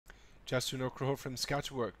Deasún Ó Conchúir from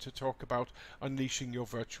Scatterwork to talk about unleashing your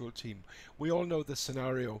virtual team. We all know the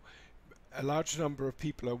scenario. A large number of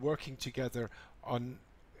people are working together on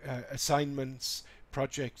assignments,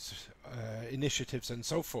 projects, initiatives and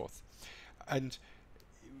so forth. And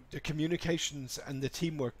the communications and the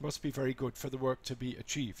teamwork must be very good for the work to be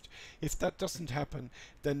achieved. If that doesn't happen,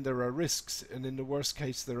 then there are risks, and in the worst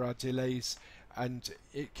case there are delays, and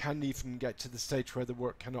it can even get to the stage where the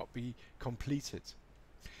work cannot be completed.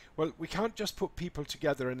 Well, we can't just put people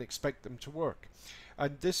together and expect them to work.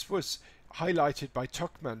 And this was highlighted by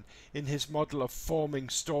Tuckman in his model of forming,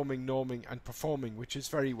 storming, norming and performing, which is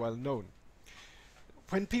very well known.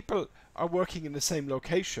 When people are working in the same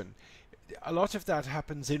location, a lot of that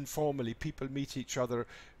happens informally. People meet each other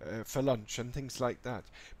for lunch and things like that.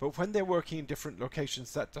 But when they're working in different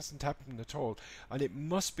locations, that doesn't happen at all. And it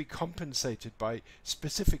must be compensated by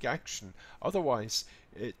specific action. Otherwise,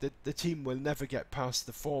 the team will never get past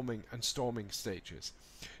the forming and storming stages.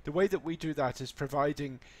 The way that we do that is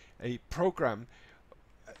providing a program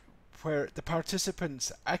where the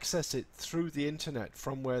participants access it through the internet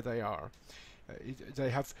from where they are.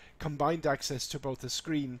 They have combined access to both the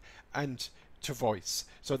screen and to voice,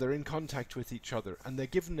 so they're in contact with each other, and they're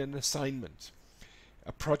given an assignment,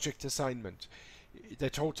 a project assignment. They're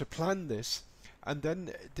told to plan this, and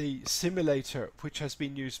then the simulator, which has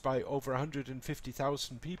been used by over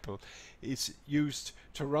 150,000 people, is used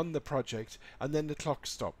to run the project, and then the clock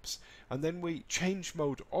stops. And then we change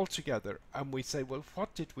mode altogether, and we say, well,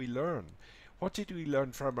 what did we learn? What did we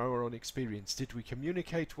learn from our own experience? Did we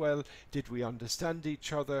communicate well? Did we understand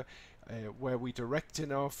each other? Were we direct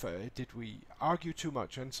enough? Did we argue too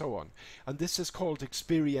much? And so on. And this is called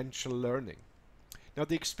experiential learning. Now,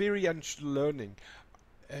 the experiential learning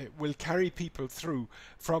will carry people through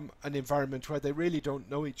from an environment where they really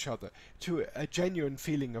don't know each other to a genuine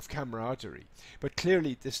feeling of camaraderie. But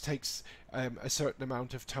clearly this takes a certain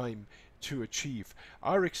amount of time to achieve.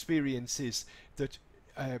 Our experience is that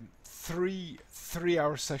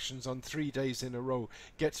three-hour sessions on 3 days in a row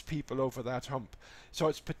gets people over that hump. So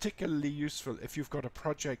it's particularly useful if you've got a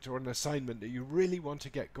project or an assignment that you really want to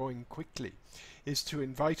get going quickly, is to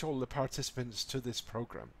invite all the participants to this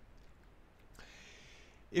program.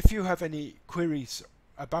 If you have any queries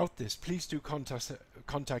about this, please do contact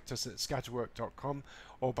us at scatterwork.com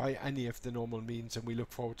or by any of the normal means, and we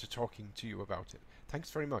look forward to talking to you about it. Thanks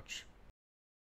very much.